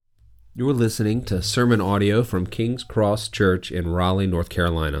You're listening to sermon audio from King's Cross Church in Raleigh, North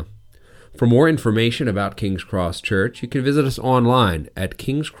Carolina. For more information about King's Cross Church, you can visit us online at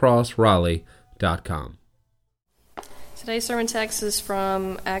kingscrossraleigh.com. Today's sermon text is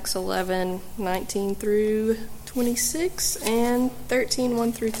from Acts 11:19 through 26 and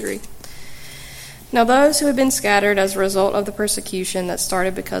 13:1 through 3. Now those who had been scattered as a result of the persecution that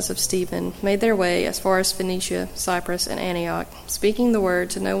started because of Stephen made their way as far as Phoenicia, Cyprus, and Antioch, speaking the word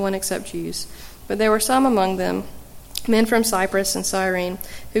to no one except Jews. But there were some among them, men from Cyprus and Cyrene,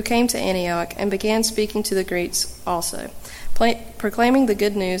 who came to Antioch and began speaking to the Greeks also, proclaiming the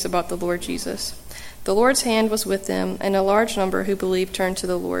good news about the Lord Jesus. The Lord's hand was with them, and a large number who believed turned to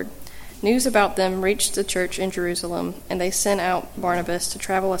the Lord. News about them reached the church in Jerusalem, and they sent out Barnabas to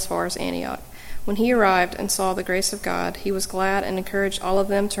travel as far as Antioch. When he arrived and saw the grace of God, he was glad and encouraged all of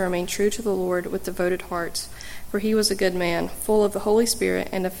them to remain true to the Lord with devoted hearts. For he was a good man, full of the Holy Spirit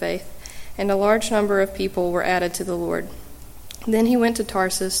and of faith, and a large number of people were added to the Lord. Then he went to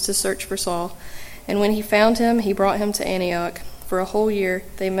Tarsus to search for Saul, and when he found him, he brought him to Antioch. For a whole year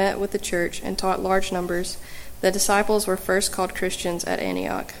they met with the church and taught large numbers. The disciples were first called Christians at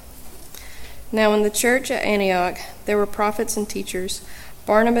Antioch. Now in the church at Antioch there were prophets and teachers: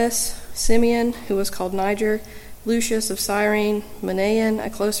 Barnabas, Simeon, who was called Niger, Lucius of Cyrene, Manaen, a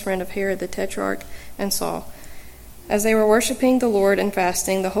close friend of Herod the Tetrarch, and Saul. As they were worshiping the Lord and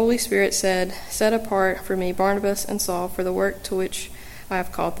fasting, the Holy Spirit said, "Set apart for me Barnabas and Saul for the work to which I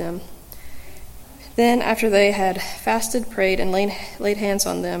have called them." Then, after they had fasted, prayed, and laid hands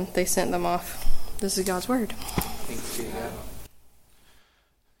on them, they sent them off. This is God's word. Thanks be to God.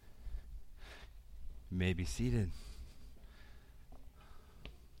 You may be seated.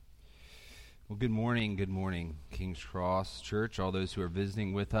 Well, good morning, King's Cross Church, all those who are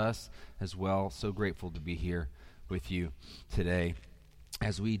visiting with us as well. So grateful to be here with you today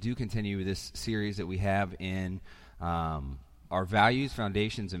as we do continue this series that we have in our values,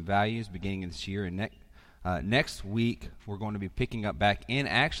 foundations, and values beginning this year. And next week, we're going to be picking up back in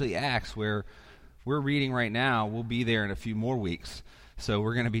actually Acts, where we're reading right now. We'll be there in a few more weeks. So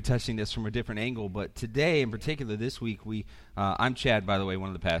we're going to be touching this from a different angle. But today, in particular, this week, I'm Chad, by the way, one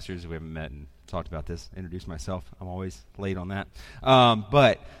of the pastors. We haven't met and talked about this. Introduced myself. I'm always late on that.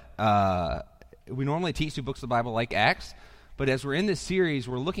 But we normally teach through books of the Bible like Acts. But as we're in this series,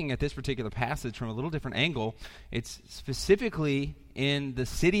 we're looking at this particular passage from a little different angle. It's specifically in the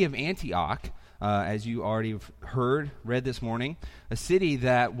city of Antioch, as you already read this morning, a city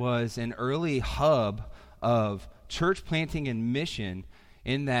that was an early hub of church planting and mission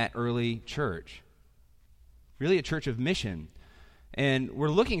in that early church. Really a church of mission. And we're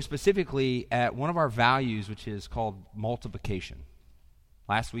looking specifically at one of our values, which is called multiplication.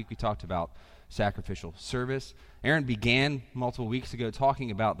 Last week we talked about sacrificial service. Aaron began multiple weeks ago talking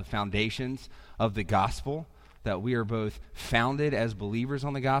about the foundations of the gospel, that we are both founded as believers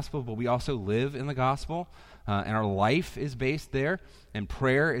on the gospel, but we also live in the gospel, and our life is based there, and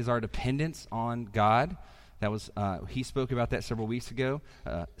prayer is our dependence on God. That was he spoke about that several weeks ago.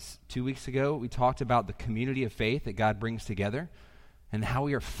 2 weeks ago, we talked about the community of faith that God brings together and how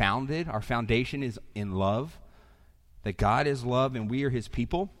we are founded. Our foundation is in love, that God is love and we are his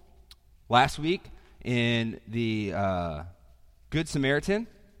people. Last week in the Good Samaritan,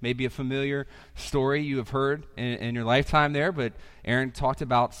 maybe a familiar story you have heard in your lifetime there, but Aaron talked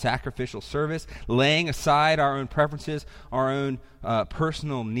about sacrificial service, laying aside our own preferences, our own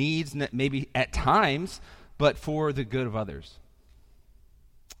personal needs, maybe at times, but for the good of others.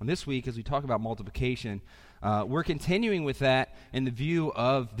 And this week, as we talk about multiplication, we're continuing with that in the view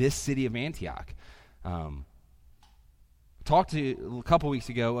of this city of Antioch. Talked to a couple weeks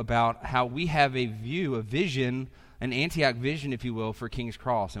ago about how we have a vision, an Antioch vision, if you will, for King's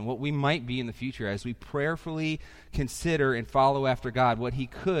Cross and what we might be in the future as we prayerfully consider and follow after God, what he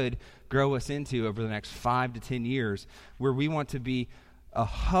could grow us into over the next 5 to 10 years, where we want to be a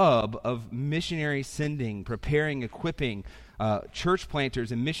hub of missionary sending, preparing, equipping church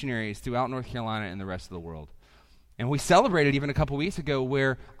planters and missionaries throughout North Carolina and the rest of the world. And we celebrated even a couple weeks ago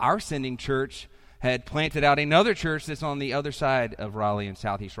where our sending church had planted out another church that's on the other side of Raleigh in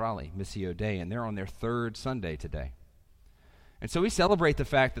Southeast Raleigh, Missio Dei, and they're on their third Sunday today. And so we celebrate the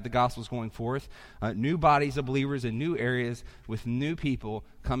fact that the gospel is going forth, new bodies of believers in new areas with new people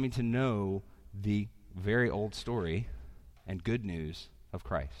coming to know the very old story and good news of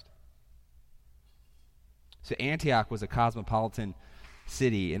Christ. So Antioch was a cosmopolitan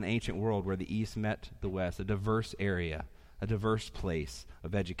city in the ancient world where the East met the West, a diverse area, a diverse place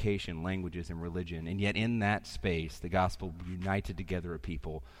of education, languages, and religion. And yet in that space, the gospel united together a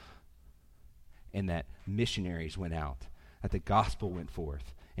people, and that missionaries went out, that the gospel went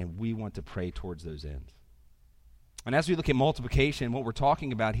forth, and we want to pray towards those ends. And as we look at multiplication, what we're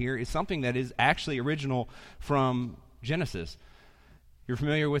talking about here is something that is actually original from Genesis. You're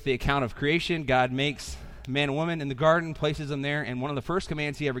familiar with the account of creation. God makes man and woman in the garden, places them there, and one of the first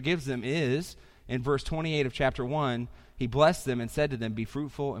commands he ever gives them is, in verse 28 of chapter 1, he blessed them and said to them, "Be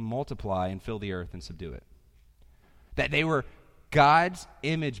fruitful and multiply and fill the earth and subdue it." That they were God's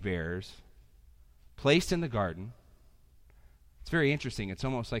image bearers placed in the garden. It's very interesting. It's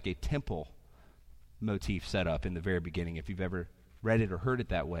almost like a temple motif set up in the very beginning, if you've ever read it or heard it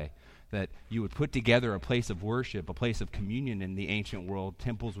that way, that you would put together a place of worship, a place of communion in the ancient world.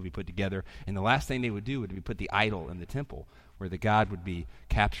 Temples would be put together, and the last thing they would do would be put the idol in the temple, where the god would be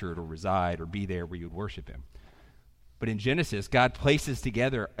captured or reside or be there where you would worship him. But in Genesis, God places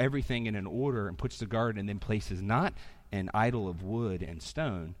together everything in an order and puts the garden, and then places not an idol of wood and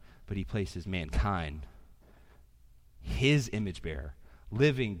stone, but he places mankind, his image bearer,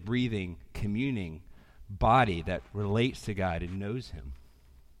 living, breathing, communing body that relates to God and knows him,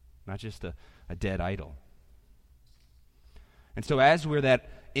 not just a dead idol. And so as we're that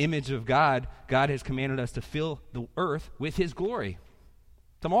image of God, God has commanded us to fill the earth with his glory,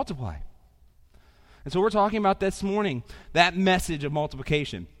 to multiply. And so we're talking about this morning, that message of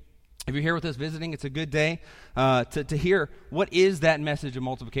multiplication. If you're here with us visiting, it's a good day to hear what is that message of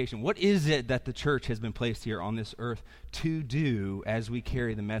multiplication. What is it that the church has been placed here on this earth to do as we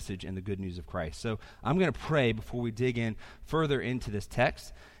carry the message and the good news of Christ? So I'm going to pray before we dig in further into this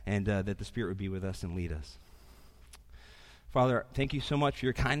text, and that the Spirit would be with us and lead us. Father, thank you so much for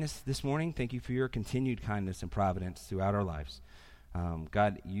your kindness this morning. Thank you for your continued kindness and providence throughout our lives.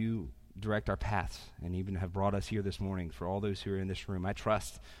 God, you direct our paths and even have brought us here this morning. For all those who are in this room, I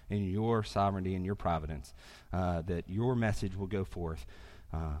trust in your sovereignty and your providence that your message will go forth.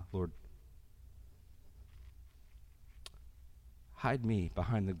 Lord, hide me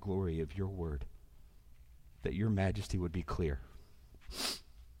behind the glory of your word, that your majesty would be clear,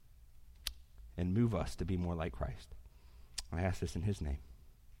 and move us to be more like Christ. I ask this in his name.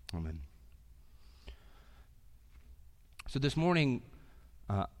 Amen. So this morning,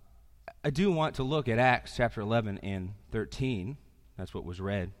 I do want to look at Acts chapter 11 and 13. That's what was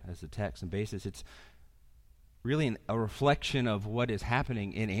read as the text and basis. It's really a reflection of what is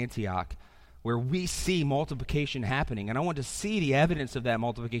happening in Antioch, where we see multiplication happening. And I want to see the evidence of that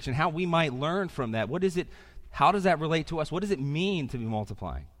multiplication, how we might learn from that. What is it? How does that relate to us? What does it mean to be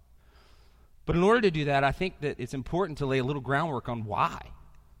multiplying? But in order to do that, I think that it's important to lay a little groundwork on why.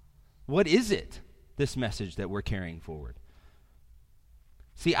 What is it, this message that we're carrying forward?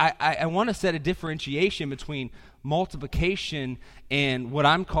 See, I want to set a differentiation between multiplication and what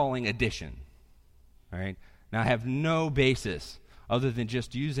I'm calling addition. All right? Now, I have no basis other than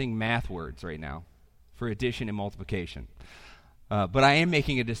just using math words right now for addition and multiplication. But I am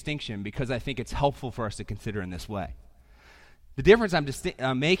making a distinction because I think it's helpful for us to consider in this way. The difference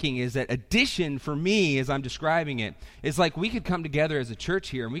I'm making is that addition, for me, as I'm describing it, is like we could come together as a church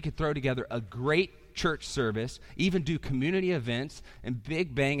here and we could throw together a great church service, even do community events and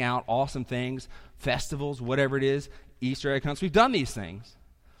big bang out awesome things, festivals, whatever it is, Easter egg hunts. We've done these things.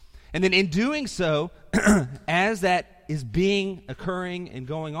 And then in doing so, as that is occurring and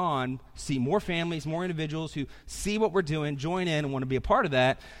going on, see more families, more individuals who see what we're doing, join in and want to be a part of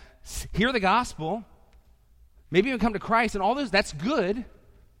that, hear the gospel, maybe even come to Christ, and all those, that's good.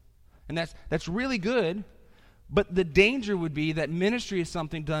 And that's really good. But the danger would be that ministry is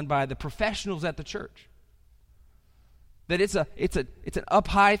something done by the professionals at the church. That it's an up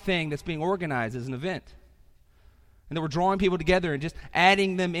high thing that's being organized as an event. And that we're drawing people together and just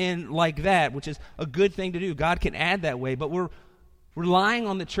adding them in like that, which is a good thing to do. God can add that way, but we're relying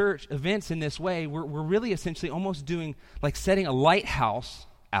on the church events in this way. We're really essentially almost doing like setting a lighthouse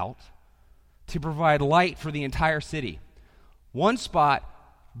out to provide light for the entire city. One spot,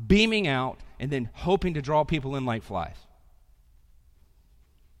 beaming out, and then hoping to draw people in like flies.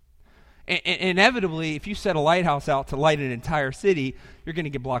 And inevitably, if you set a lighthouse out to light an entire city, you're going to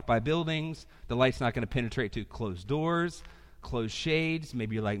get blocked by buildings. The light's not going to penetrate to closed doors, closed shades.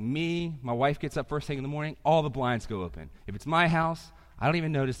 Maybe you're like me. My wife gets up first thing in the morning, all the blinds go open. If it's my house, I don't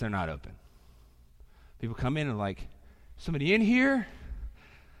even notice they're not open. People come in and like, somebody in here?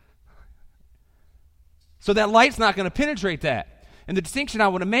 So that light's not going to penetrate that. And the distinction I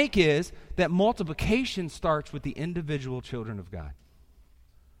want to make is that multiplication starts with the individual children of God.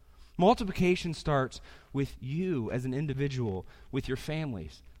 Multiplication starts with you as an individual, with your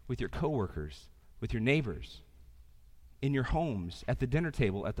families, with your coworkers, with your neighbors, in your homes, at the dinner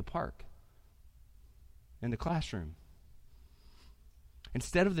table, at the park, in the classroom.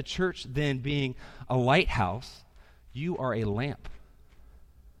 Instead of the church then being a lighthouse, you are a lamp.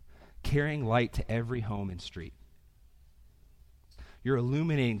 carrying light to every home and street. You're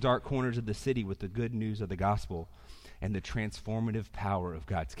illuminating dark corners of the city with the good news of the gospel and the transformative power of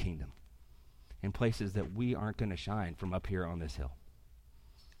God's kingdom in places that we aren't going to shine from up here on this hill.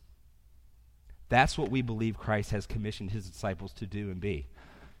 That's what we believe Christ has commissioned his disciples to do and be.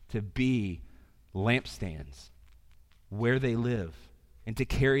 To be lampstands where they live and to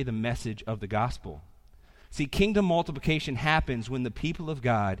carry the message of the gospel. See, kingdom multiplication happens when the people of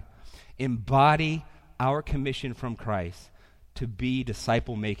God embody our commission from Christ to be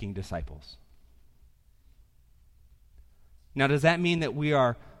disciple-making disciples. Now, does that mean that we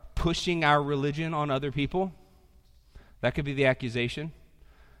are pushing our religion on other people? That could be the accusation.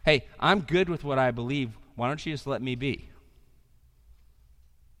 Hey, I'm good with what I believe. Why don't you just let me be?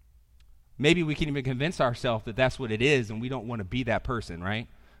 Maybe we can even convince ourselves that that's what it is, and we don't want to be that person, right?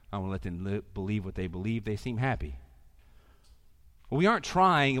 I want to let them believe what they believe. They seem happy. Well, we aren't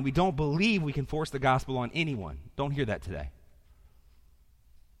trying, and we don't believe we can force the gospel on anyone. Don't hear that today.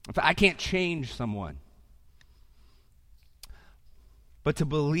 In fact, I can't change someone. But to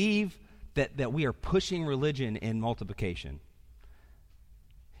believe that we are pushing religion in multiplication,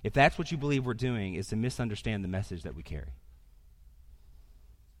 if that's what you believe we're doing, is to misunderstand the message that we carry.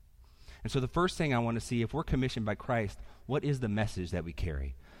 And so the first thing I want to see, if we're commissioned by Christ, what is the message that we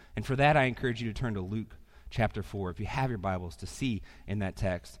carry? And for that, I encourage you to turn to Luke chapter 4, if you have your Bibles, to see in that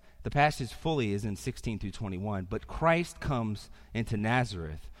text. The passage fully is in 16 through 21, but Christ comes into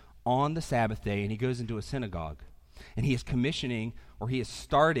Nazareth on the Sabbath day, and he goes into a synagogue. And he is commissioning, or he is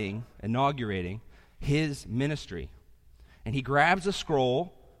inaugurating his ministry. And he grabs a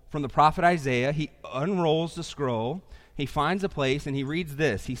scroll from the prophet Isaiah. He unrolls the scroll. He finds a place, and he reads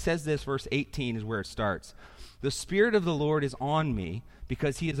this. He says this, verse 18 is where it starts. The Spirit of the Lord is on me,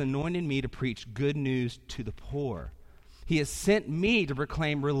 because he has anointed me to preach good news to the poor. He has sent me to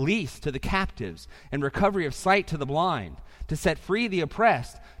proclaim release to the captives and recovery of sight to the blind, to set free the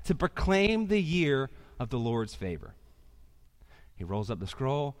oppressed, to proclaim the year of the Lord's favor. He rolls up the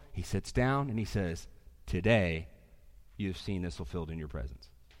scroll, he sits down, and he says, today you have seen this fulfilled in your presence.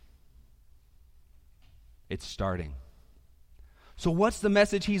 It's starting. So what's the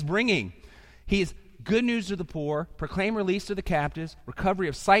message he's bringing? He's good news to the poor, proclaim release to the captives, recovery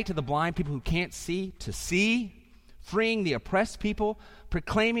of sight to the blind, people who can't see, to see, freeing the oppressed people,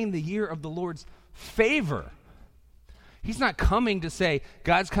 proclaiming the year of the Lord's favor. He's not coming to say,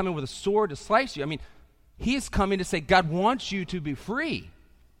 God's coming with a sword to slice you. I mean, he is coming to say, God wants you to be free.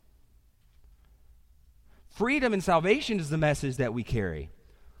 Freedom and salvation is the message that we carry.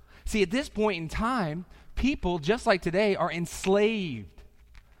 See, at this point in time, people, just like today, are enslaved.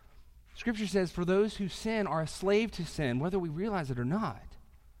 Scripture says, for those who sin are a slave to sin, whether we realize it or not.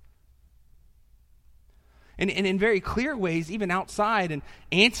 And in very clear ways, even outside in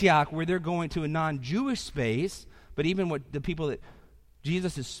Antioch, where they're going to a non-Jewish space, but even what the people that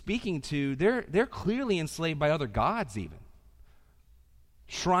Jesus is speaking to, they're clearly enslaved by other gods even.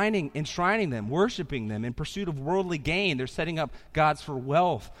 Enshrining them, worshiping them in pursuit of worldly gain. They're setting up gods for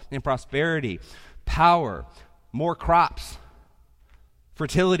wealth and prosperity, power, more crops,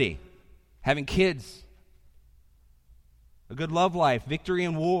 fertility, having kids, a good love life, victory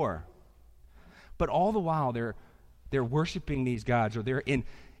in war. But all the while they're worshiping these gods, or they're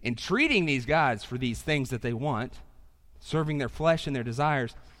entreating these gods for these things that they want, serving their flesh and their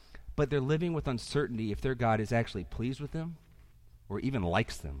desires, but they're living with uncertainty if their God is actually pleased with them or even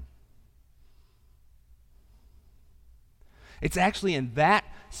likes them. It's actually in that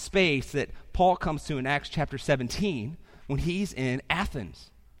space that Paul comes to in Acts chapter 17 when he's in Athens.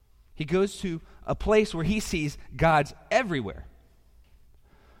 He goes to a place where he sees gods everywhere.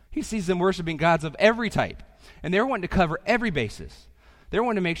 He sees them worshiping gods of every type. And they're wanting to cover every basis. They're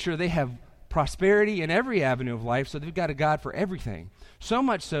wanting to make sure they have prosperity in every avenue of life, so they've got a God for everything. So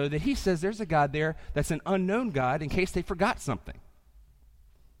much so that he says there's a God there that's an unknown God in case they forgot something.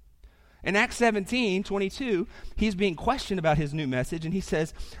 In Acts 17:22, he's being questioned about his new message, and he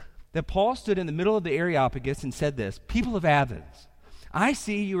says that Paul stood in the middle of the Areopagus and said this, people of Athens, I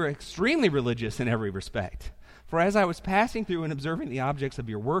see you are extremely religious in every respect. For as I was passing through and observing the objects of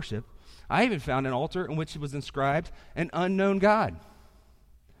your worship, I even found an altar in which was inscribed an unknown God.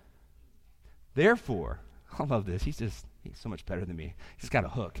 Therefore, I love this. He's so much better than me. He's got a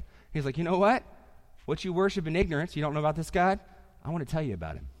hook. He's like, you know what? What you worship in ignorance, you don't know about this God? I want to tell you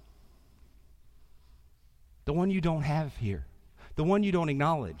about him. The one you don't have here. The one you don't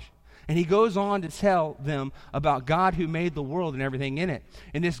acknowledge. And he goes on to tell them about God who made the world and everything in it.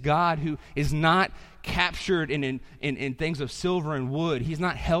 And this God who is not captured in things of silver and wood. He's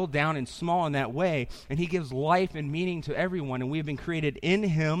not held down and small in that way. And he gives life and meaning to everyone. And we have been created in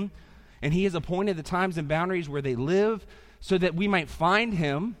him And he has appointed the times and boundaries where they live so that we might find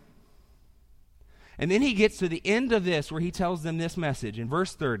him. And then he gets to the end of this where he tells them this message in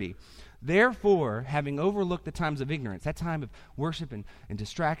verse 30. Therefore, having overlooked the times of ignorance, that time of worship and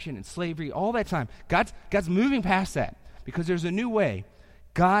distraction and slavery, all that time, God's moving past that because there's a new way.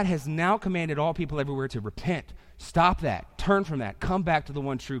 God has now commanded all people everywhere to repent. Stop that. Turn from that. Come back to the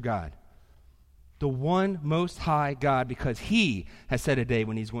one true God. The one most high God, because he has set a day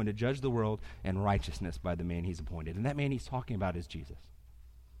when he's going to judge the world in righteousness by the man he's appointed. And that man he's talking about is Jesus.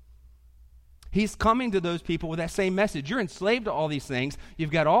 He's coming to those people with that same message. You're enslaved to all these things.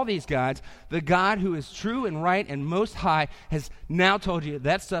 You've got all these gods. The God who is true and right and most high has now told you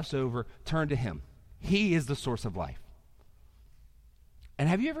that stuff's over. Turn to him. He is the source of life. And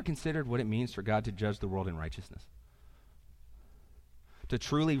have you ever considered what it means for God to judge the world in righteousness? To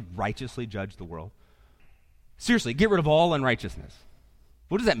truly righteously judge the world? Seriously, get rid of all unrighteousness.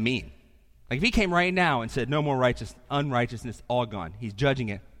 What does that mean? Like if he came right now and said, no more unrighteousness, all gone. He's judging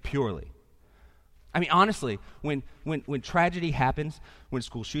it purely. I mean, honestly, when tragedy happens, when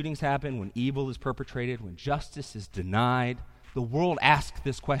school shootings happen, when evil is perpetrated, when justice is denied, the world asks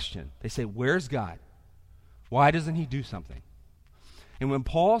this question. They say, where's God? Why doesn't he do something? And when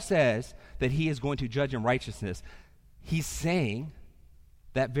Paul says that he is going to judge in righteousness, he's saying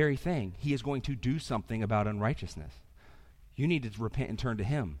that very thing. He is going to do something about unrighteousness. You need to repent and turn to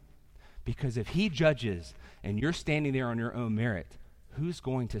him. Because if he judges and you're standing there on your own merit, who's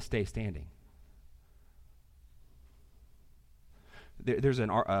going to stay standing? There's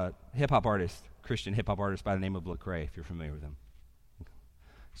a hip-hop artist, Christian hip-hop artist by the name of Lecrae, if you're familiar with him.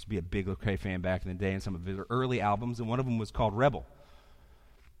 Used to be a big Lecrae fan back in the day in some of his early albums, and one of them was called Rebel.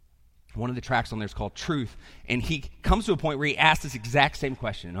 One of the tracks on there is called Truth, and he comes to a point where he asks this exact same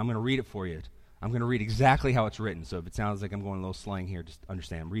question, and I'm going to read it for you. I'm going to read exactly how it's written, so if it sounds like I'm going a little slang here, just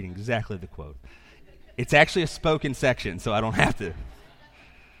understand. I'm reading exactly the quote. It's actually a spoken section, so I don't have to.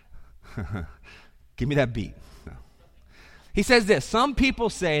 Give me that beat. No. He says this, some people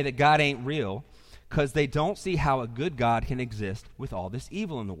say that God ain't real because they don't see how a good God can exist with all this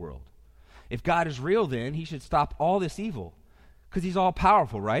evil in the world. If God is real, then he should stop all this evil because he's all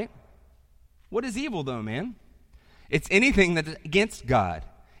powerful, right? What is evil, though, man? It's anything that's against God.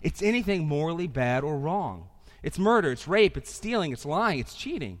 It's anything morally bad or wrong. It's murder, it's rape, it's stealing, it's lying, it's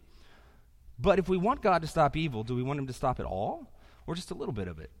cheating. But if we want God to stop evil, do we want him to stop it all or just a little bit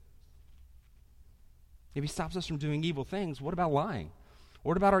of it? If he stops us from doing evil things, what about lying?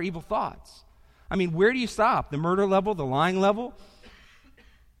 What about our evil thoughts? I mean, where do you stop? The murder level, the lying level,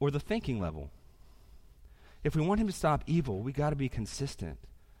 or the thinking level? If we want him to stop evil, we got to be consistent.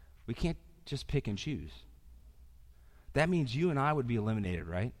 We can't just pick and choose. That means you and I would be eliminated,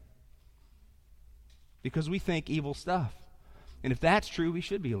 right? Because we think evil stuff. And if that's true, we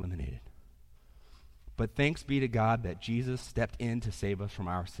should be eliminated. But thanks be to God that Jesus stepped in to save us from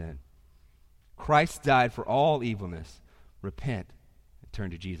our sin. Christ died for all evilness. Repent and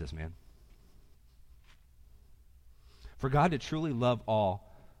turn to Jesus, man. For God to truly love all,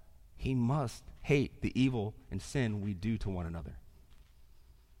 he must hate the evil and sin we do to one another.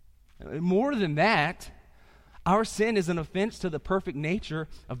 More than that, our sin is an offense to the perfect nature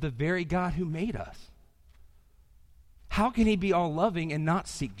of the very God who made us. How can he be all loving and not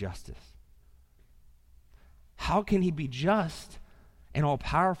seek justice? How can he be just and all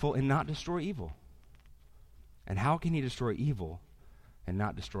powerful and not destroy evil? And how can he destroy evil and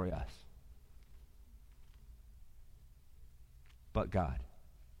not destroy us? But God.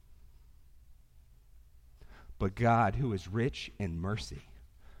 But God, who is rich in mercy,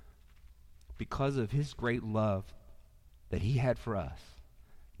 because of his great love that he had for us,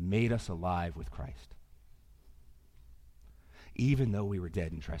 made us alive with Christ, even though we were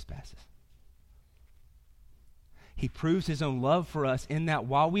dead in trespasses. He proves his own love for us in that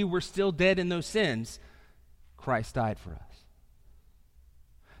while we were still dead in those sins, Christ died for us.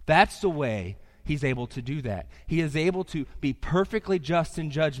 That's the way he's able to do that. He is able to be perfectly just in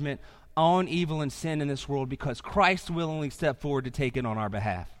judgment on evil and sin in this world because Christ willingly stepped forward to take it on our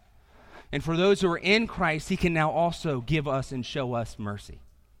behalf. And for those who are in Christ, he can now also give us and show us mercy.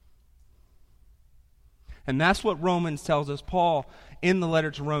 And that's what Romans tells us. Paul, in the letter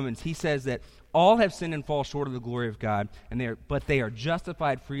to Romans, he says that all have sinned and fall short of the glory of God, but they are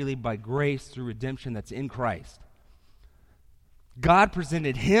justified freely by grace through redemption that's in Christ. God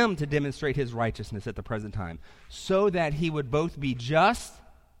presented him to demonstrate his righteousness at the present time, so that he would both be just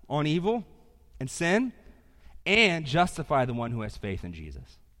on evil and sin, and justify the one who has faith in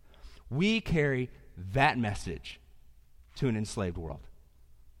Jesus. We carry that message to an enslaved world.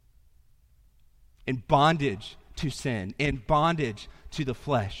 In bondage to sin, in bondage to the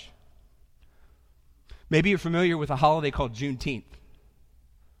flesh. Maybe you're familiar with a holiday called Juneteenth.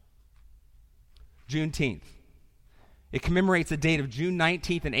 Juneteenth. It commemorates the date of June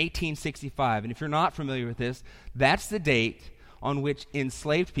 19th in 1865. And if you're not familiar with this, that's the date on which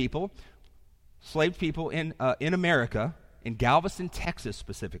enslaved people in America, in Galveston, Texas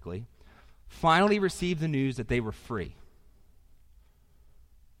specifically, finally received the news that they were free.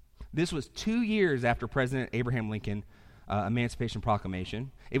 This was 2 years after President Abraham Lincoln Emancipation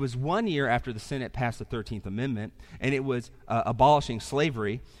Proclamation. It was 1 year after the Senate passed the 13th Amendment, and it was abolishing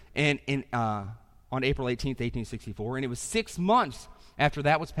slavery on April 18th, 1864, and it was 6 months after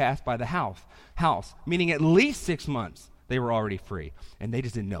that was passed by the House, meaning at least 6 months they were already free, and they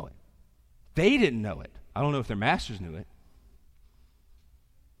just didn't know it. They didn't know it. I don't know if their masters knew it.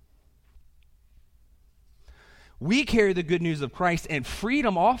 We carry the good news of Christ and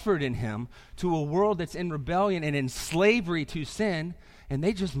freedom offered in him to a world that's in rebellion and in slavery to sin, and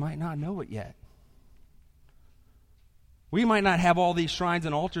they just might not know it yet. We might not have all these shrines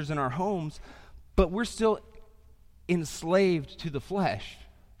and altars in our homes, but we're still enslaved to the flesh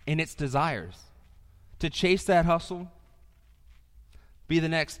and its desires. To chase that hustle,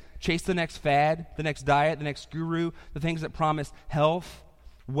 chase the next fad, the next diet, the next guru, the things that promise health,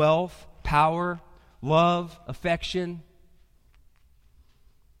 wealth, power, love, affection.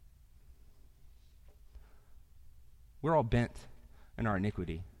 We're all bent in our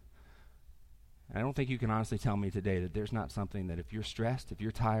iniquity. And I don't think you can honestly tell me today that there's not something that if you're stressed, if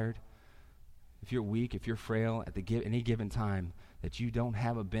you're tired, if you're weak, if you're frail at any given time, that you don't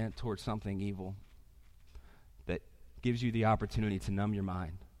have a bent towards something evil that gives you the opportunity to numb your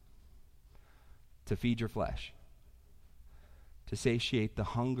mind, to feed your flesh, to satiate the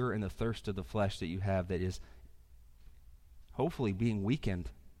hunger and the thirst of the flesh that you have that is hopefully being weakened,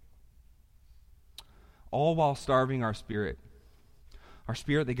 all while starving our spirit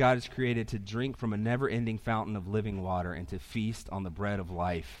that God has created to drink from a never-ending fountain of living water and to feast on the bread of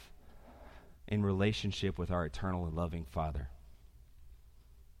life in relationship with our eternal and loving Father.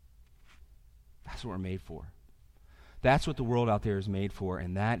 That's what we're made for. That's what the world out there is made for,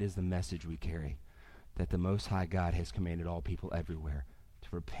 and that is the message we carry, that the Most High God has commanded all people everywhere to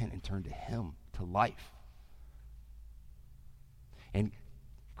repent and turn to him, to life. And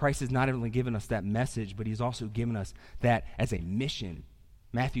Christ has not only given us that message, but he's also given us that as a mission.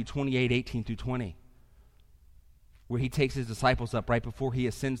 Matthew 28:18-20, where he takes his disciples up right before he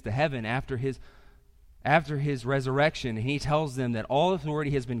ascends to heaven after his resurrection, and he tells them that all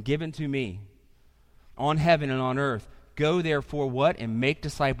authority has been given to me on heaven and on earth. Go therefore what? And make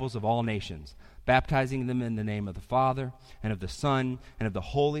disciples of all nations, baptizing them in the name of the Father and of the Son and of the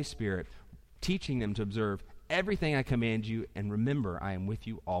Holy Spirit, teaching them to observe everything I command you, and remember, I am with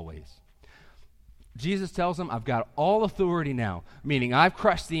you always. Jesus tells them, I've got all authority now, meaning I've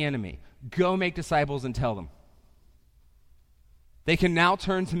crushed the enemy. Go make disciples and tell them. They can now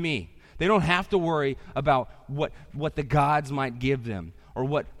turn to me. They don't have to worry about what the gods might give them or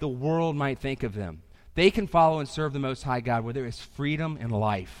what the world might think of them. They can follow and serve the Most High God where there is freedom and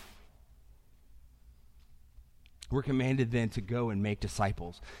life. We're commanded then to go and make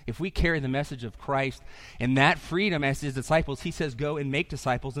disciples. If we carry the message of Christ and that freedom as his disciples, he says, go and make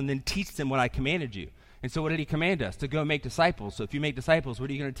disciples and then teach them what I commanded you. And so what did he command us? To go make disciples. So if you make disciples, what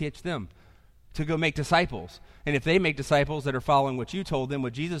are you going to teach them? To go make disciples. And if they make disciples that are following what you told them,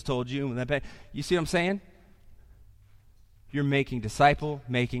 what Jesus told you, you see what I'm saying? You're making disciples.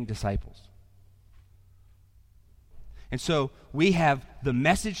 And so we have the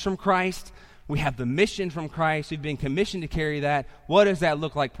message from Christ. We have the mission from Christ. We've been commissioned to carry that. What does that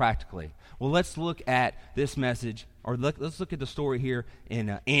look like practically? Well, let's look at this message, or let's look at the story here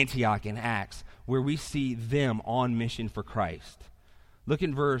in Antioch in Acts, where we see them on mission for Christ. Look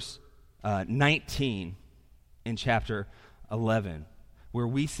in verse 19 in chapter 11, where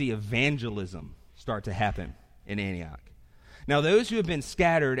we see evangelism start to happen in Antioch. Now, those who have been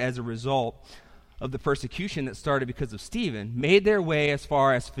scattered as a result of the persecution that started because of Stephen made their way as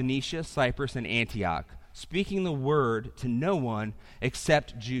far as Phoenicia, Cyprus, and Antioch, speaking the word to no one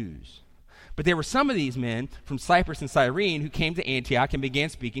except Jews. But there were some of these men from Cyprus and Cyrene who came to Antioch and began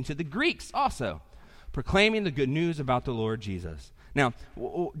speaking to the Greeks also, proclaiming the good news about the Lord Jesus. Now,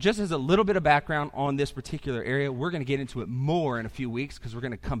 just as a little bit of background on this particular area, we're going to get into it more in a few weeks because we're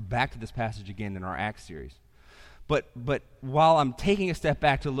going to come back to this passage again in our Acts series. But while I'm taking a step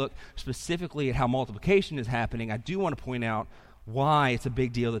back to look specifically at how multiplication is happening, I do want to point out why it's a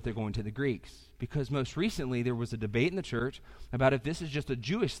big deal that they're going to the Greeks. Because most recently there was a debate in the church about if this is just a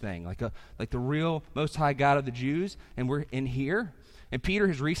Jewish thing, like the real Most High God of the Jews, and we're in here. And Peter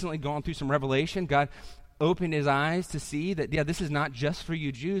has recently gone through some revelation. God opened his eyes to see that, yeah, this is not just for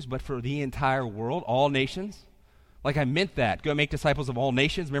you Jews, but for the entire world, all nations. Like I meant that. Go make disciples of all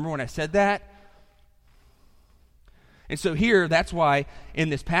nations. Remember when I said that? And so here, that's why in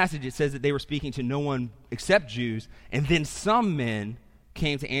this passage it says that they were speaking to no one except Jews, and then some men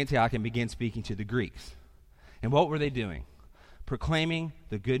came to Antioch and began speaking to the Greeks. And what were they doing? Proclaiming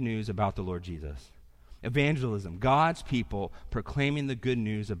the good news about the Lord Jesus. Evangelism, God's people proclaiming the good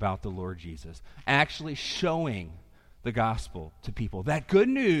news about the Lord Jesus. Actually showing the gospel to people. That good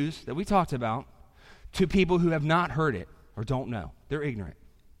news that we talked about to people who have not heard it or don't know. They're ignorant.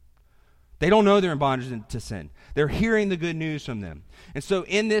 They don't know they're in bondage to sin. They're hearing the good news from them. And so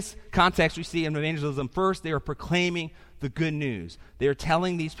in this context, we see in evangelism, first, they are proclaiming the good news. They are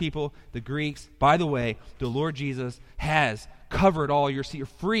telling these people, the Greeks, by the way, the Lord Jesus has covered all your sin. You're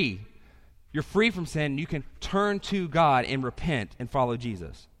free. You're free from sin. You can turn to God and repent and follow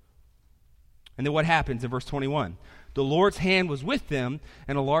Jesus. And then what happens in verse 21? The Lord's hand was with them,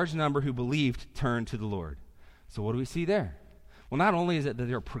 and a large number who believed turned to the Lord. So what do we see there? Well, not only is it that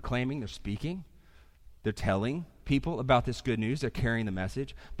they're proclaiming, they're speaking, they're telling people about this good news, they're carrying the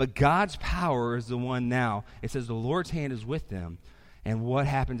message, but God's power is the one now. It says the Lord's hand is with them, and what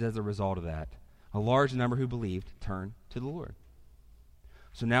happens as a result of that? A large number who believed turned to the Lord.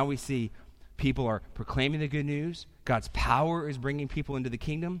 So now we see people are proclaiming the good news. God's power is bringing people into the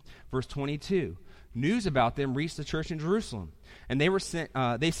kingdom. Verse 22, news about them reached the church in Jerusalem, and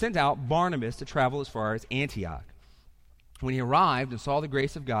they sent out Barnabas to travel as far as Antioch. When he arrived and saw the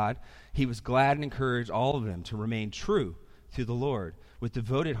grace of God, he was glad and encouraged all of them to remain true to the Lord with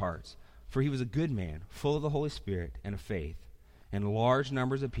devoted hearts, for he was a good man, full of the Holy Spirit and of faith, and large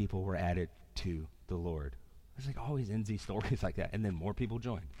numbers of people were added to the Lord. There's like always ends these stories like that, and then more people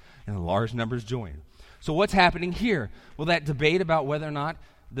join, and large numbers join. So what's happening here? Well, that debate about whether or not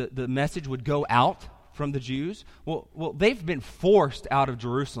the message would go out from the Jews, well, they've been forced out of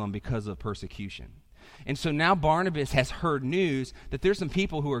Jerusalem because of persecution. And so now Barnabas has heard news that there's some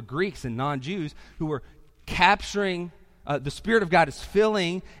people who are Greeks and non-Jews who are capturing, the Spirit of God is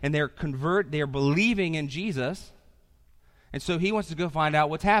filling, and they're believing in Jesus. And so he wants to go find out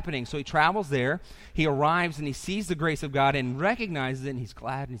what's happening. So he travels there, he arrives, and he sees the grace of God and recognizes it, and he's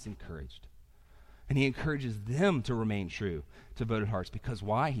glad and he's encouraged. And he encourages them to remain true to devoted hearts. Because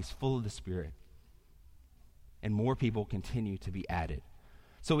why? He's full of the Spirit. And more people continue to be added.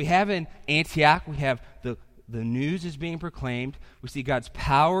 So we have in Antioch, we have the news is being proclaimed. We see God's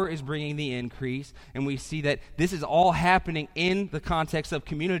power is bringing the increase. And we see that this is all happening in the context of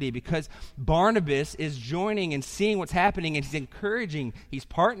community because Barnabas is joining and seeing what's happening, and he's encouraging, he's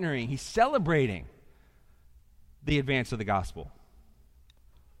partnering, he's celebrating the advance of the gospel.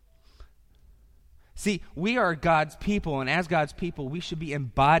 See, we are God's people, and as God's people, we should be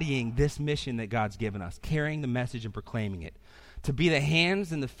embodying this mission that God's given us, carrying the message and proclaiming it. To be the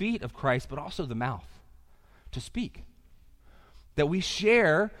hands and the feet of Christ, but also the mouth to speak. That we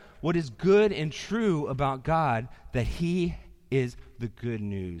share what is good and true about God, that he is the good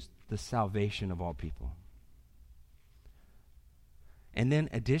news, the salvation of all people. And then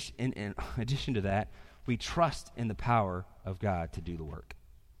in addition to that, we trust in the power of God to do the work.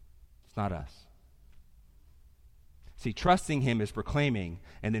 It's not us. See, trusting him is proclaiming,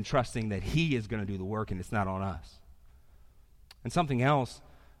 and then trusting that he is going to do the work, and it's not on us. And something else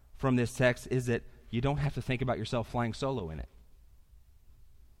from this text is that you don't have to think about yourself flying solo in it.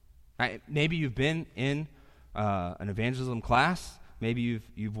 Right? Maybe you've been in an evangelism class. Maybe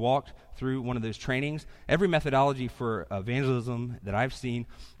you've walked through one of those trainings. Every methodology for evangelism that I've seen,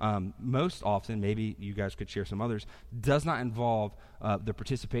 most often, maybe you guys could share some others, does not involve the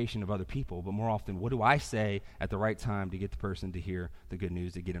participation of other people, but more often, what do I say at the right time to get the person to hear the good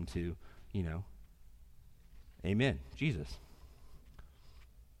news, to get them to, amen, Jesus.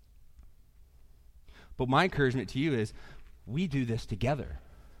 But my encouragement to you is we do this together.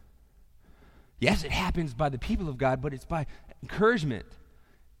 Yes, it happens by the people of God, but it's by encouragement,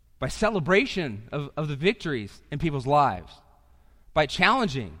 by celebration of the victories in people's lives, by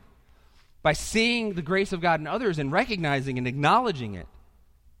challenging, by seeing the grace of God in others and recognizing and acknowledging it,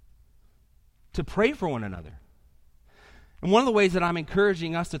 to pray for one another. And one of the ways that I'm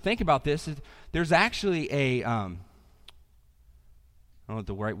encouraging us to think about this is there's actually I don't know what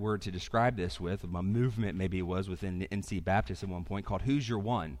the right word to describe this with, a movement maybe it was within NC Baptist at one point called Who's Your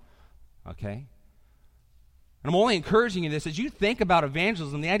One? Okay? And I'm only encouraging you this as you think about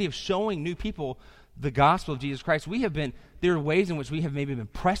evangelism, the idea of showing new people the gospel of Jesus Christ. There are ways in which we have maybe been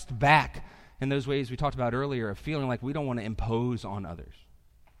pressed back in those ways we talked about earlier of feeling like we don't want to impose on others.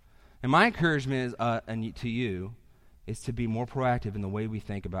 And my encouragement is, to you is to be more proactive in the way we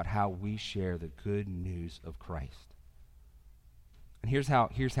think about how we share the good news of Christ. And here's how.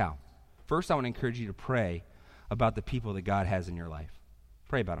 First, I want to encourage you to pray about the people that God has in your life.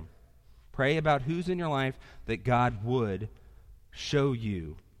 Pray about them. Pray about who's in your life that God would show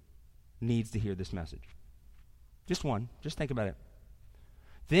you needs to hear this message. Just one. Just think about it.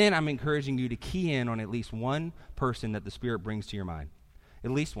 Then I'm encouraging you to key in on at least one person that the Spirit brings to your mind.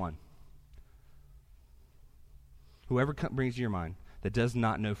 At least one. Whoever brings to your mind that does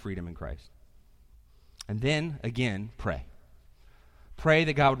not know freedom in Christ. And then, again, pray. Pray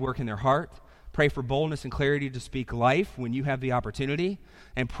that God would work in their heart. Pray for boldness and clarity to speak life when you have the opportunity.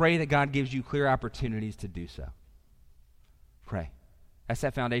 And pray that God gives you clear opportunities to do so. Pray. That's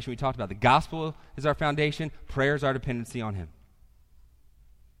that foundation we talked about. The gospel is our foundation. Prayer is our dependency on Him.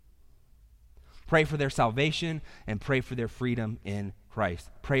 Pray for their salvation and pray for their freedom in Christ.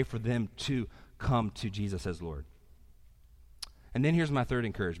 Pray for them to come to Jesus as Lord. And then here's my third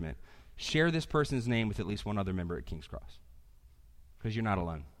encouragement. Share this person's name with at least one other member at King's Cross, because you're not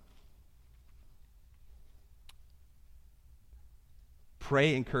alone.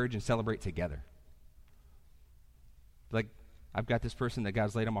 Pray, encourage, and celebrate together. Like, I've got this person that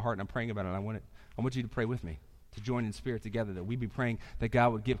God's laid on my heart and I'm praying about it, and I want you to pray with me, to join in spirit together, that we be praying that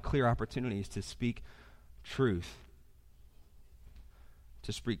God would give clear opportunities to speak truth,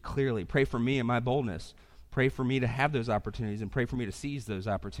 to speak clearly. Pray for me and my boldness. Pray for me to have those opportunities, and pray for me to seize those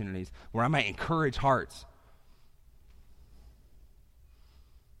opportunities where I might encourage hearts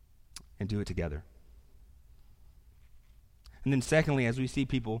and do it together. And then secondly, as we see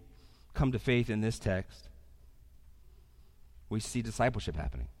people come to faith in this text, we see discipleship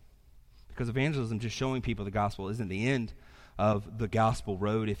happening. Because evangelism, just showing people the gospel, isn't the end of the gospel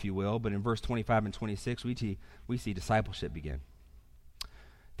road, if you will. But in verse 25 and 26, we see discipleship begin.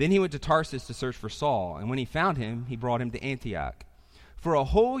 Then he went to Tarsus to search for Saul, and when he found him, he brought him to Antioch. For a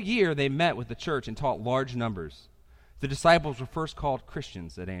whole year they met with the church and taught large numbers. The disciples were first called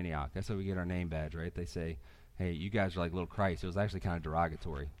Christians at Antioch. That's how we get our name badge, right? They say, hey, you guys are like little Christ. It was actually kind of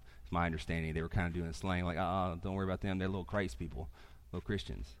derogatory. It's my understanding. They were kind of doing slang, like, don't worry about them. They're little Christ people, little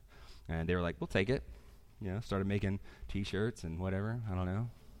Christians. And they were like, we'll take it. You know, started making T-shirts and whatever. I don't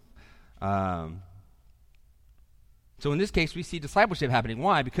know. So in this case, we see discipleship happening.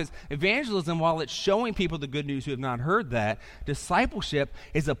 Why? Because evangelism, while it's showing people the good news who have not heard that, discipleship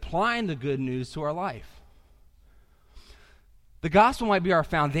is applying the good news to our life. The gospel might be our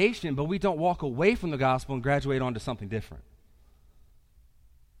foundation, but we don't walk away from the gospel and graduate onto something different.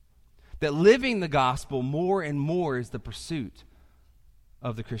 That living the gospel more and more is the pursuit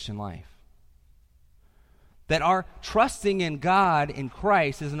of the Christian life. That our trusting in God, in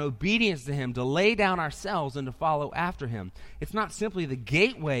Christ, is an obedience to Him, to lay down ourselves and to follow after Him. It's not simply the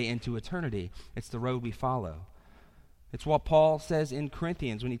gateway into eternity. It's the road we follow. It's what Paul says in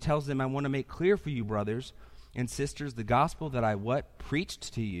Corinthians when he tells them, I want to make clear for you, brothers and sisters, the gospel that I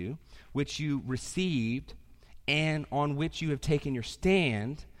preached to you, which you received, and on which you have taken your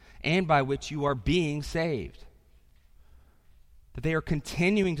stand, and by which you are being saved. That they are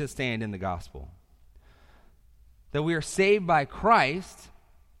continuing to stand in the gospel. That we are saved by Christ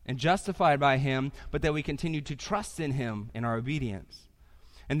and justified by Him, but that we continue to trust in Him in our obedience.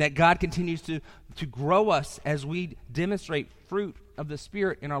 And that God continues to grow us as we demonstrate fruit of the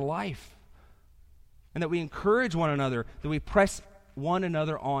Spirit in our life. And that we encourage one another, that we press one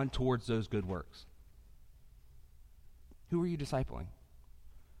another on towards those good works. Who are you discipling?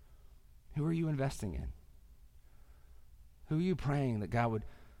 Who are you investing in? Who are you praying that God would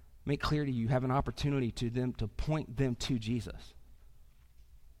make clear to you, have an opportunity to point them to Jesus?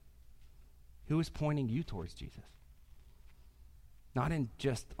 Who is pointing you towards Jesus? Not in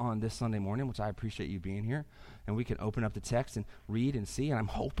just on this Sunday morning, which I appreciate you being here, and we can open up the text and read and see, and I'm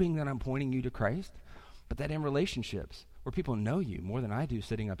hoping that I'm pointing you to Christ, but that in relationships where people know you more than I do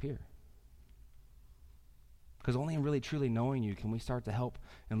sitting up here. Because only in really truly knowing you can we start to help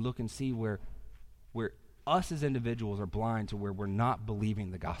and look and see where us as individuals are blind to where we're not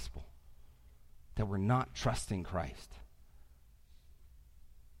believing the gospel, that we're not trusting Christ.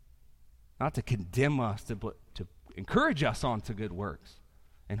 Not to condemn us, but to encourage us on to good works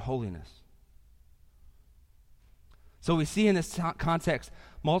and holiness. So we see in this context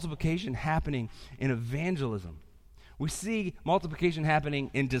multiplication happening in evangelism. We see multiplication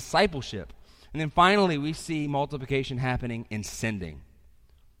happening in discipleship. And then finally we see multiplication happening in sending.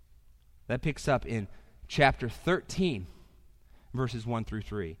 That picks up in chapter 13, verses 1 through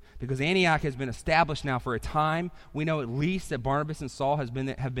 3. Because Antioch has been established now for a time. We know at least that Barnabas and Saul have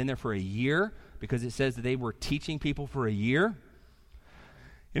been there for a year, because it says that they were teaching people for a year.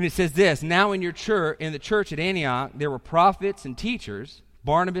 And it says this, now in the church at Antioch, there were prophets and teachers,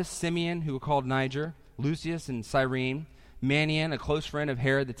 Barnabas, Simeon, who were called Niger, Lucius and Cyrene, Manaen, a close friend of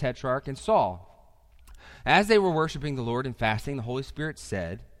Herod the Tetrarch, and Saul. As they were worshiping the Lord and fasting, the Holy Spirit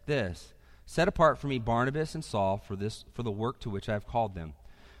said this, set apart for me Barnabas and Saul for the work to which I have called them.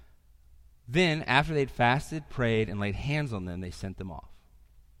 Then, after they'd fasted, prayed, and laid hands on them, they sent them off.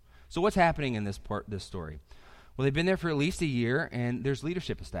 So what's happening in this story? Well, they've been there for at least a year, and there's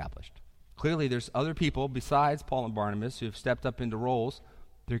leadership established. Clearly, there's other people besides Paul and Barnabas who have stepped up into roles.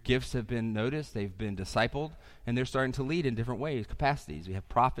 Their gifts have been noticed, they've been discipled, and they're starting to lead in different ways, capacities. We have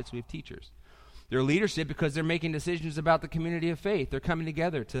prophets, we have teachers. They're leadership because they're making decisions about the community of faith. They're coming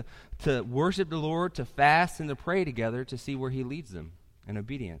together to worship the Lord, to fast, and to pray together to see where he leads them in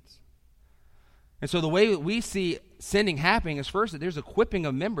obedience. And so the way we see sending happening is first that there's equipping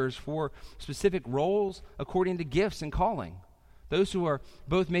of members for specific roles according to gifts and calling. Those who are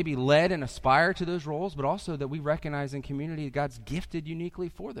both maybe led and aspire to those roles, but also that we recognize in community that God's gifted uniquely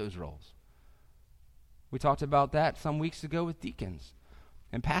for those roles. We talked about that some weeks ago with deacons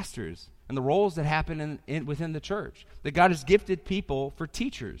and pastors and the roles that happen within the church. That God has gifted people for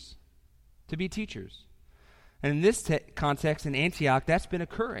teachers, to be teachers. And in this context in Antioch, that's been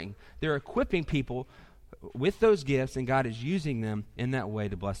occurring. They're equipping people with those gifts, and God is using them in that way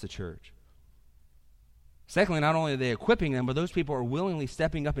to bless the church. Secondly, not only are they equipping them, but those people are willingly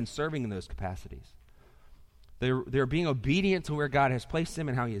stepping up and serving in those capacities. They're being obedient to where God has placed them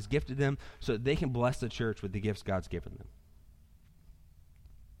and how he has gifted them so that they can bless the church with the gifts God's given them.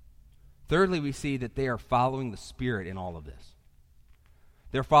 Thirdly, we see that they are following the Spirit in all of this.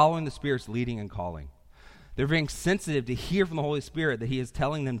 They're following the Spirit's leading and calling. They're being sensitive to hear from the Holy Spirit that he is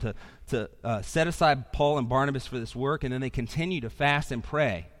telling them to set aside Paul and Barnabas for this work, and then they continue to fast and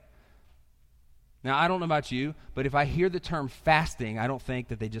pray. Now, I don't know about you, but if I hear the term fasting, I don't think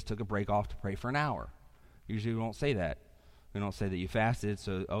that they just took a break off to pray for an hour. Usually we don't say that. We don't say that you fasted,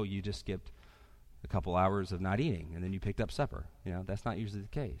 so, you just skipped a couple hours of not eating, and then you picked up supper. That's not usually the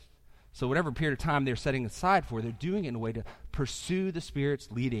case. So whatever period of time they're setting aside for, they're doing it in a way to pursue the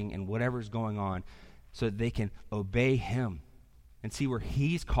Spirit's leading in whatever's going on so that they can obey him and see where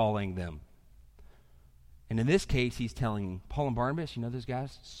he's calling them. And in this case, he's telling Paul and Barnabas, those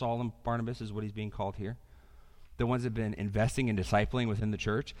guys? Saul and Barnabas is what he's being called here. The ones that have been investing and discipling within the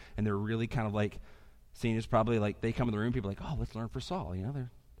church, and they're really kind of like, seen as probably like they come in the room, people are like, oh, let's learn for Saul.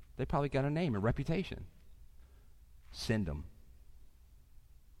 They probably got a name, a reputation. Send them.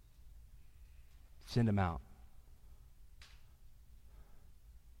 Send them out.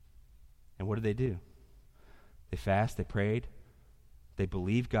 And what did they do? They fasted, they prayed, they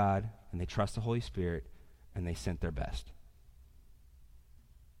believed God, and they trust the Holy Spirit, and they sent their best.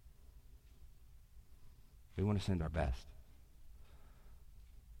 We want to send our best.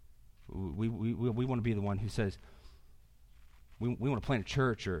 We want to be the one who says, we want to plant a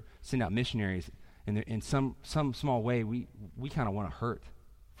church or send out missionaries, and in some small way, we kind of want to hurt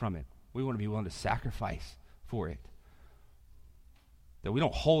from it. We want to be willing to sacrifice for it. That we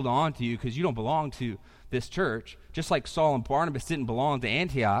don't hold on to you because you don't belong to this church, just like Saul and Barnabas didn't belong to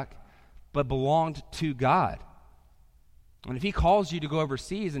Antioch, but belonged to God. And if he calls you to go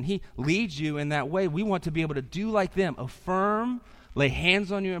overseas and he leads you in that way, we want to be able to do like them, affirm, lay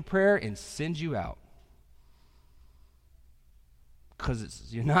hands on you in prayer, and send you out.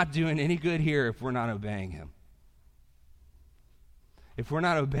 Because you're not doing any good here if we're not obeying him. If we're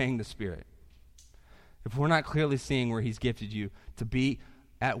not obeying the Spirit. If we're not clearly seeing where he's gifted you to be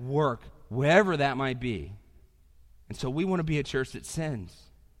at work, wherever that might be. And so we want to be a church that sends.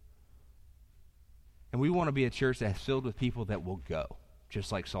 And we want to be a church that's filled with people that will go,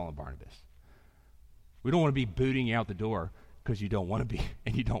 just like Saul and Barnabas. We don't want to be booting you out the door because you don't want to be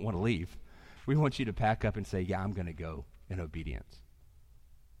and you don't want to leave. We want you to pack up and say, yeah, I'm going to go in obedience.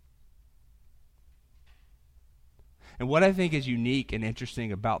 And what I think is unique and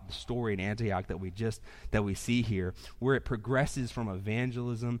interesting about the story in Antioch that we see here, where it progresses from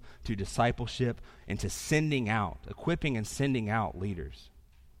evangelism to discipleship and to sending out, equipping and sending out leaders,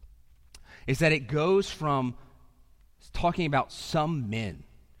 is that it goes from talking about some men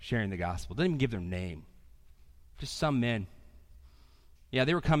sharing the gospel. It doesn't even give their name. Just some men. Yeah,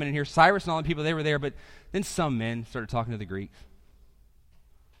 they were coming in here. Cyrus and all the people, they were there, but then some men started talking to the Greeks.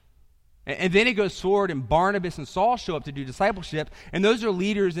 And then it goes forward, and Barnabas and Saul show up to do discipleship, and those are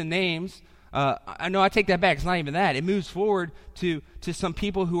leaders and names. I take that back. It's not even that. It moves forward to some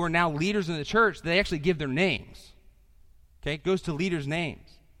people who are now leaders in the church. They actually give their names. Okay, it goes to leaders' names.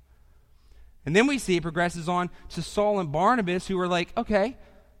 And then we see it progresses on to Saul and Barnabas, who are like, okay,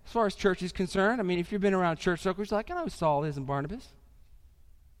 as far as church is concerned, I mean, if you've been around church circles, you're like, I know who Saul is and Barnabas.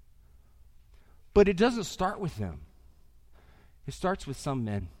 But it doesn't start with them. It starts with some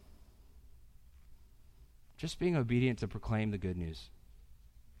men just being obedient to proclaim the good news.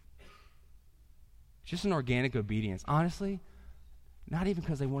 Just an organic obedience. Honestly, not even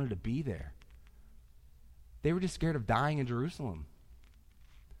because they wanted to be there. They were just scared of dying in Jerusalem.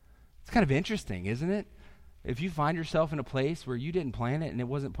 It's kind of interesting, isn't it? If you find yourself in a place where you didn't plan it and it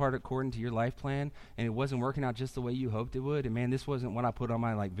wasn't part according to your life plan and it wasn't working out just the way you hoped it would, and man, this wasn't what I put on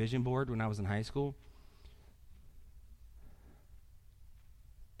my vision board when I was in high school,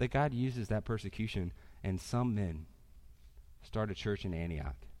 that God uses that persecution, and some men start a church in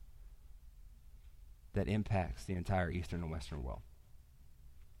Antioch that impacts the entire Eastern and Western world.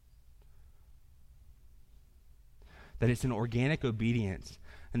 That it's an organic obedience,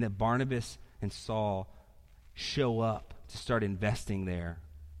 and that Barnabas and Saul show up to start investing there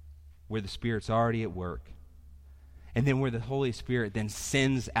where the Spirit's already at work, and then where the Holy Spirit then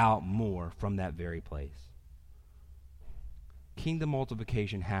sends out more from that very place. Kingdom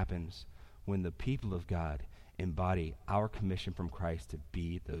multiplication happens when the people of God embody our commission from Christ to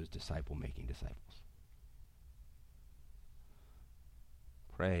be those disciple-making disciples.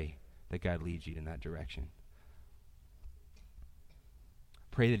 Pray that God leads you in that direction.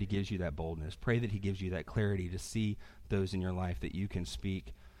 Pray that he gives you that boldness. Pray that he gives you that clarity to see those in your life that you can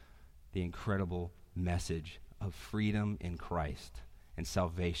speak the incredible message of freedom in Christ and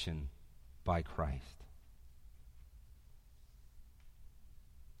salvation by Christ.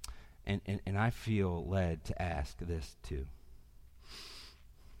 And I feel led to ask this too.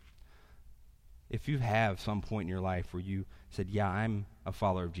 If you have some point in your life where you said, yeah, I'm a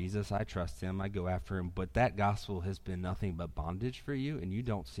follower of Jesus, I trust him, I go after him, but that gospel has been nothing but bondage for you, and you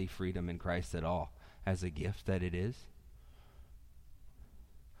don't see freedom in Christ at all as a gift that it is,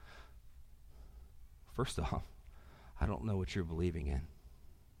 first off, I don't know what you're believing in.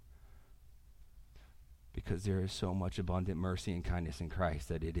 Because there is so much abundant mercy and kindness in Christ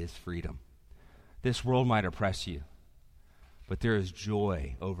that it is freedom. This world might oppress you, but there is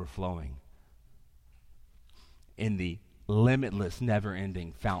joy overflowing in the limitless,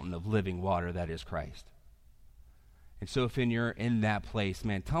 never-ending fountain of living water that is Christ. And so if you're in that place,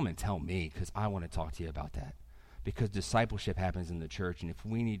 man, come and tell me, because I want to talk to you about that. Because discipleship happens in the church, and if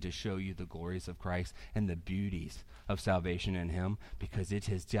we need to show you the glories of Christ and the beauties of salvation in him, because it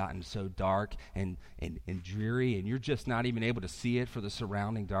has gotten so dark and dreary, and you're just not even able to see it for the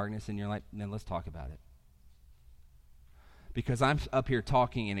surrounding darkness in your life, then let's talk about it. Because I'm up here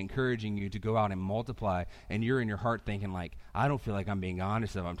talking and encouraging you to go out and multiply, and you're in your heart thinking like, I don't feel like I'm being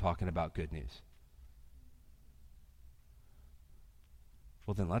honest if I'm talking about good news.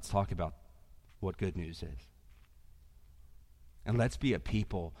 Well, then let's talk about what good news is. And let's be a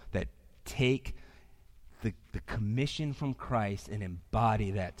people that take the commission from Christ and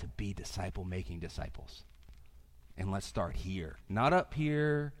embody that to be disciple-making disciples. And let's start here. Not up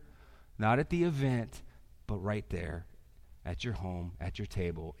here, not at the event, but right there at your home, at your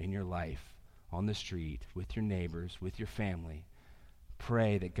table, in your life, on the street, with your neighbors, with your family.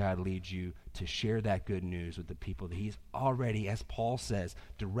 Pray that God leads you to share that good news with the people that he's already, as Paul says,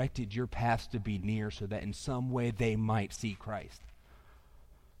 directed your paths to be near so that in some way they might see Christ.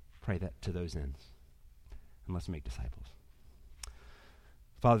 Pray that to those ends. And let's make disciples.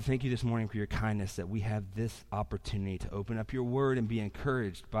 Father, thank you this morning for your kindness that we have this opportunity to open up your word and be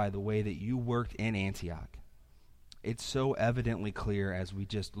encouraged by the way that you worked in Antioch. It's so evidently clear as we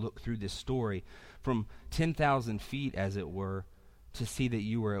just look through this story from 10,000 feet, as it were, to see that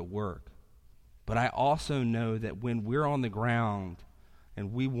you were at work. But I also know that when we're on the ground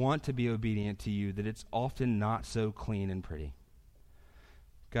and we want to be obedient to you, that it's often not so clean and pretty.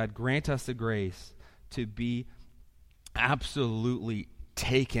 God, grant us the grace to be absolutely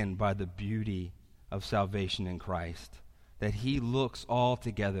taken by the beauty of salvation in Christ, that he looks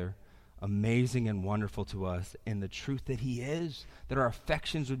altogether amazing and wonderful to us in the truth that he is, that our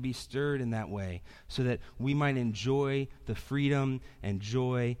affections would be stirred in that way so that we might enjoy the freedom and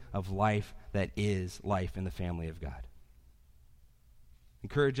joy of life that is life in the family of God.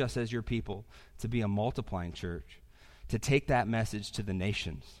 Encourage us as your people to be a multiplying church, to take that message to the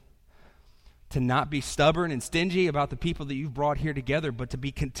nations, to not be stubborn and stingy about the people that you've brought here together, but to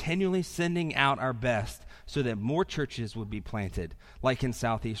be continually sending out our best so that more churches would be planted, like in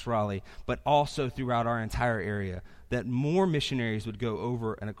Southeast Raleigh, but also throughout our entire area, that more missionaries would go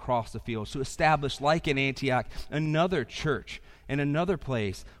over and across the field to establish, like in Antioch, another church in another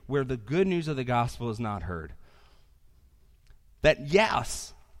place where the good news of the gospel is not heard. That,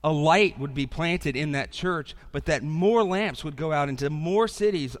 yes, a light would be planted in that church, but that more lamps would go out into more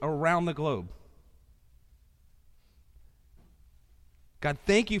cities around the globe. God,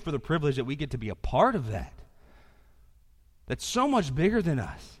 thank you for the privilege that we get to be a part of that. That's so much bigger than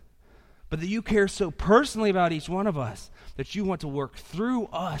us. But that you care so personally about each one of us that you want to work through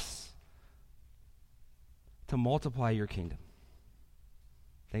us to multiply your kingdom.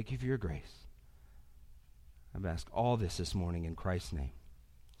 Thank you for your grace. I've asked all this morning in Christ's name.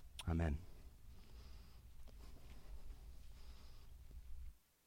 Amen.